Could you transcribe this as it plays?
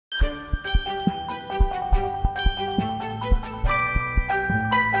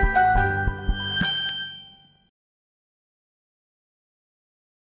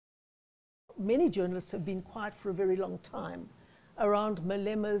many journalists have been quiet for a very long time around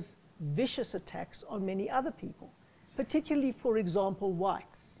Malema's vicious attacks on many other people, particularly, for example,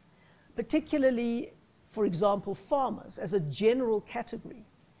 whites, particularly, for example, farmers as a general category.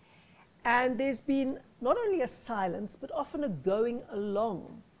 And there's been not only a silence, but often a going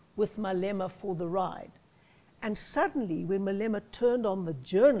along with Malema for the ride. And suddenly, when Malema turned on the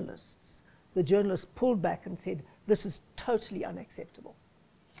journalists pulled back and said, this is totally unacceptable.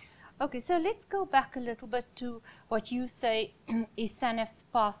 Okay, so let's go back a little bit to what you say is SANEF's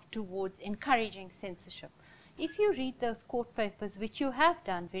path towards encouraging censorship. If you read those court papers, which you have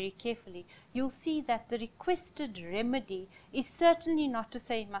done very carefully, you'll see that the requested remedy is certainly not to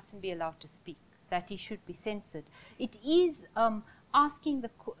say he mustn't be allowed to speak, that he should be censored. It is asking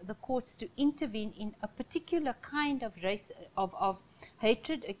the courts to intervene in a particular kind of of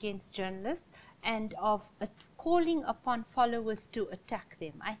hatred against journalists and of calling upon followers to attack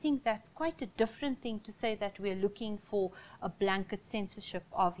them. I think that's quite a different thing to say that we're looking for a blanket censorship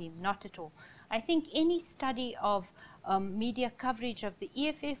of him, not at all. I think any study of media coverage of the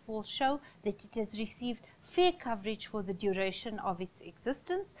EFF will show that it has received fair coverage for the duration of its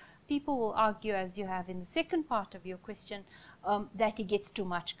existence. People will argue, as you have in the second part of your question, that he gets too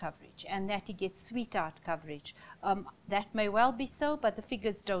much coverage and that he gets sweetheart coverage. That may well be so, but the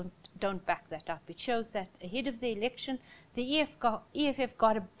figures don't back that up. It shows that ahead of the election, the EFF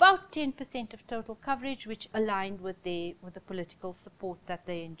got about 10% of total coverage, which aligned with the political support that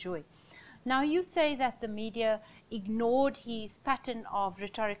they enjoy. Now, you say that the media ignored his pattern of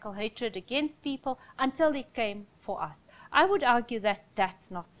rhetorical hatred against people until it came for us. I would argue that that's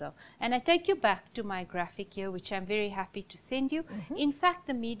not so. And I take you back to my graphic here, which I'm very happy to send you. Mm-hmm. In fact,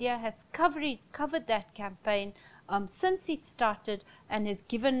 the media has covered that campaign since it started and has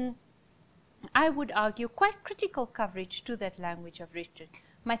given, I would argue, quite critical coverage to that language of rhetoric.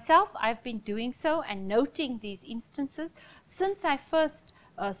 Myself, I've been doing so and noting these instances since I first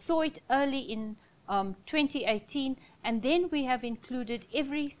saw it early in 2018, and then we have included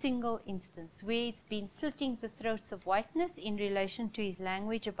every single instance where it's been slitting the throats of whiteness in relation to his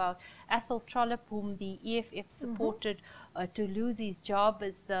language about Athol Trollip, whom the EFF supported to lose his job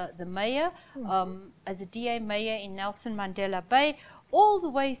as the mayor, as a DA mayor in Nelson Mandela Bay, all the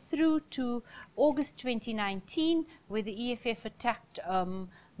way through to August 2019, where the EFF attacked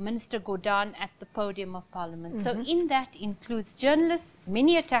Minister Gordhan at the podium of Parliament. So in that includes journalists,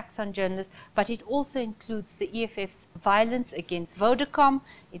 many attacks on journalists, but it also includes the EFF's violence against Vodacom,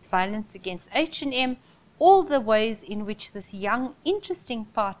 its violence against H&M, all the ways in which this young, interesting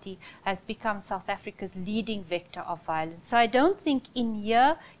party has become South Africa's leading vector of violence. So I don't think in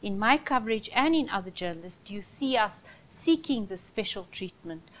here, in my coverage and in other journalists, do you see us seeking this special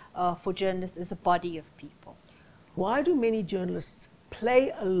treatment for journalists as a body of people. Why do many journalists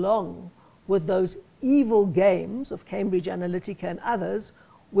play along with those evil games of Cambridge Analytica and others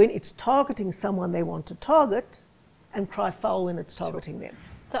when it's targeting someone they want to target and cry foul when it's targeting them?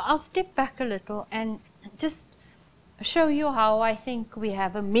 So I'll step back a little and just show you how I think we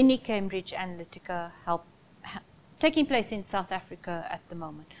have a mini Cambridge Analytica taking place in South Africa at the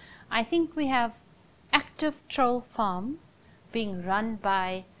moment. I think we have active troll farms being run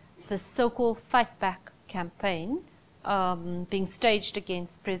by the so-called Fight Back campaign being staged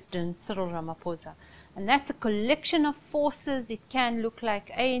against President Cyril Ramaphosa. And that's a collection of forces. It can look like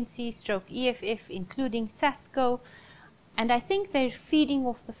ANC stroke EFF, including SASCO. And I think they're feeding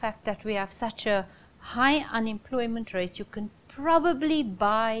off the fact that we have such a high unemployment rate. You can probably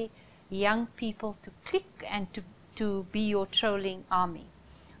buy young people to click and to be your trolling army.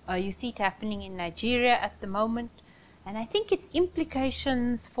 You see it happening in Nigeria at the moment. And I think its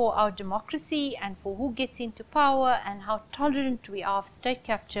implications for our democracy and for who gets into power and how tolerant we are of state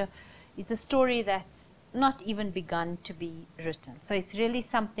capture is a story that's not even begun to be written. So it's really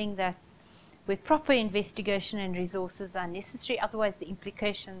something that's where proper investigation and resources are necessary. Otherwise, the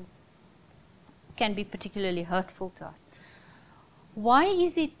implications can be particularly hurtful to us. Why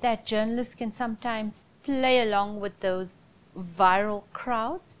is it that journalists can sometimes play along with those viral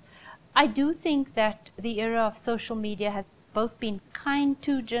crowds? I do think that the era of social media has both been kind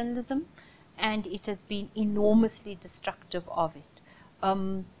to journalism and it has been enormously destructive of it.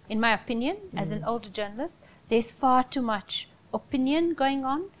 In my opinion, as an older journalist, there's far too much opinion going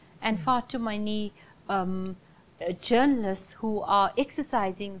on and far too many journalists who are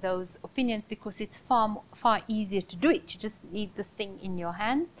exercising those opinions because it's far easier to do it. You just need this thing in your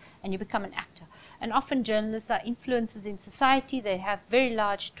hands and you become an actor. And often journalists are influencers in society. They have very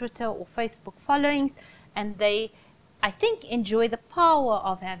large Twitter or Facebook followings, and they, I think, enjoy the power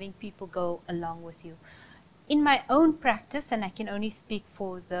of having people go along with you. in my own practice, and I can only speak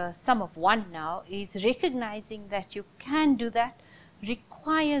for the sum of one now, is recognizing that you can do that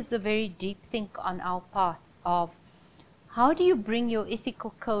requires a very deep think on our parts of how do you bring your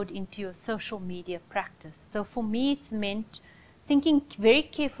ethical code into your social media practice. So for me, it's meant thinking very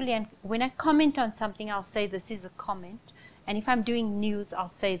carefully, and when I comment on something, I'll say this is a comment, and if I'm doing news, I'll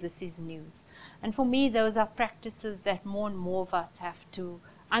say this is news. And for me, those are practices that more and more of us have to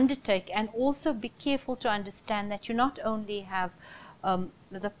undertake, and also be careful to understand that you not only have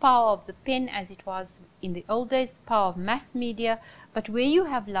the power of the pen as it was in the old days, the power of mass media, but where you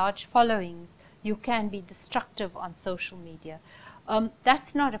have large followings, you can be destructive on social media.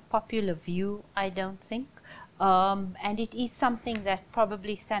 That's not a popular view, I don't think, and it is something that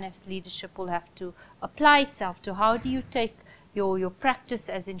probably SANEF's leadership will have to apply itself to. How do you take your practice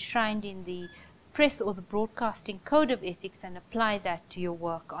as enshrined in the press or the broadcasting code of ethics and apply that to your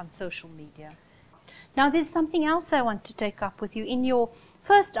work on social media? Now, there's something else I want to take up with you. In your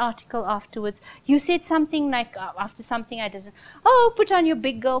first article afterwards, you said something like, after something I didn't, oh, put on your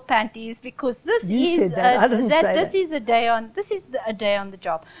big girl panties because this you said that. I didn't say this is a day on the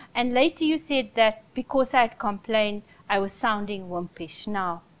job. And later you said that because I had complained, I was sounding wimpish.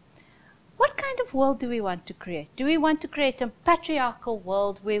 Now, what kind of world do we want to create? Do we want to create a patriarchal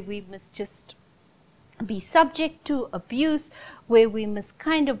world where we must just be subject to abuse, where we must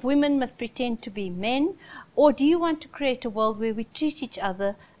women must pretend to be men? Or do you want to create a world where we treat each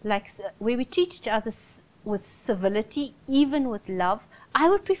other with civility, even with love? I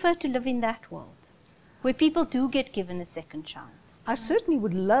would prefer to live in that world, where people do get given a second chance. I certainly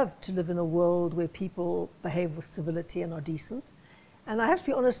would love to live in a world where people behave with civility and are decent. And I have to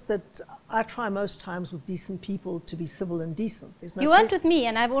be honest that I try most times with decent people to be civil and decent. You weren't with me,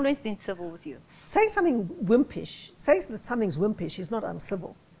 and I've always been civil with you. Saying something wimpish, saying that something's wimpish is not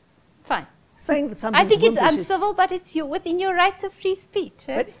uncivil. Fine. Saying that something's I think wimpish it's uncivil, but it's within your rights of free speech.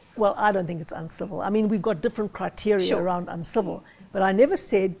 But, well, I don't think it's uncivil. I mean, we've got different criteria Sure. around uncivil. But I never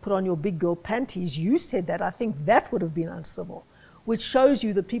said put on your big girl panties. You said that. I think that would have been uncivil, which shows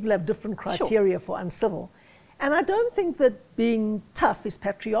you that people have different criteria for uncivil. And I don't think that being tough is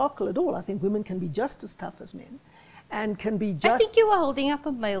patriarchal at all. I think women can be just as tough as men and can be just... I think you were holding up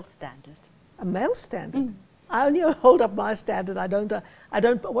a male standard. A male standard? I only hold up my standard. I don't...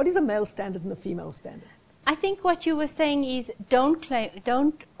 What is a male standard and a female standard? I think what you were saying is don't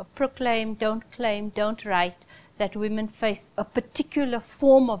proclaim, don't claim, don't write that women face a particular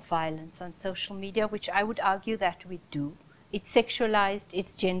form of violence on social media, which I would argue that we do. It's sexualized,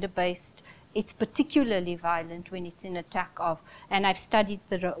 it's gender-based, it's particularly violent when it's an attack of, and I've studied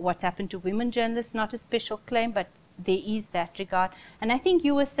what's happened to women journalists, not a special claim, but there is that regard. And I think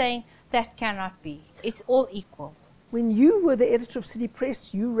you were saying that cannot be. It's all equal. When you were the editor of City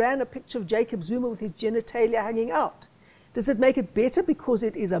Press, you ran a picture of Jacob Zuma with his genitalia hanging out. Does it make it better because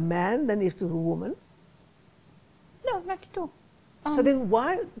it is a man than if it's a woman? No, not at all. So then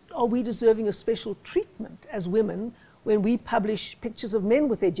why are we deserving a special treatment as women when we publish pictures of men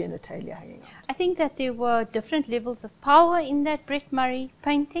with their genitalia hanging out? I think that there were different levels of power in that Brett Murray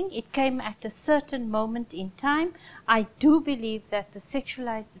painting. It came at a certain moment in time. I do believe that the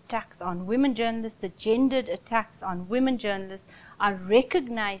sexualized attacks on women journalists, the gendered attacks on women journalists are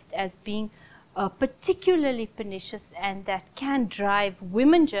recognized as being particularly pernicious, and that can drive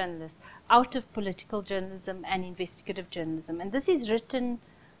women journalists out of political journalism and investigative journalism. And this is written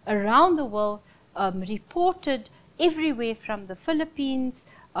around the world, reported everywhere from the Philippines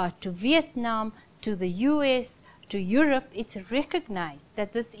to Vietnam to the US to Europe. It's recognized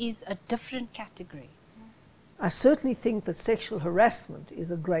that this is a different category. I certainly think that sexual harassment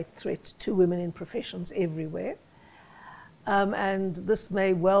is a great threat to women in professions everywhere. And this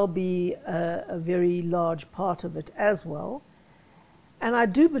may well be a very large part of it as well. And I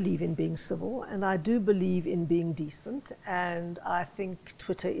do believe in being civil, and I do believe in being decent, and I think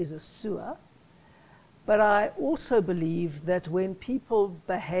Twitter is a sewer. But I also believe that when people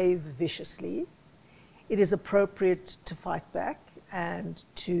behave viciously, it is appropriate to fight back and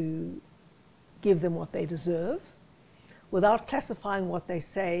to give them what they deserve without classifying what they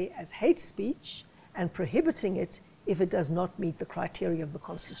say as hate speech and prohibiting it if it does not meet the criteria of the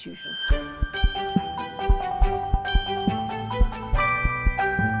Constitution.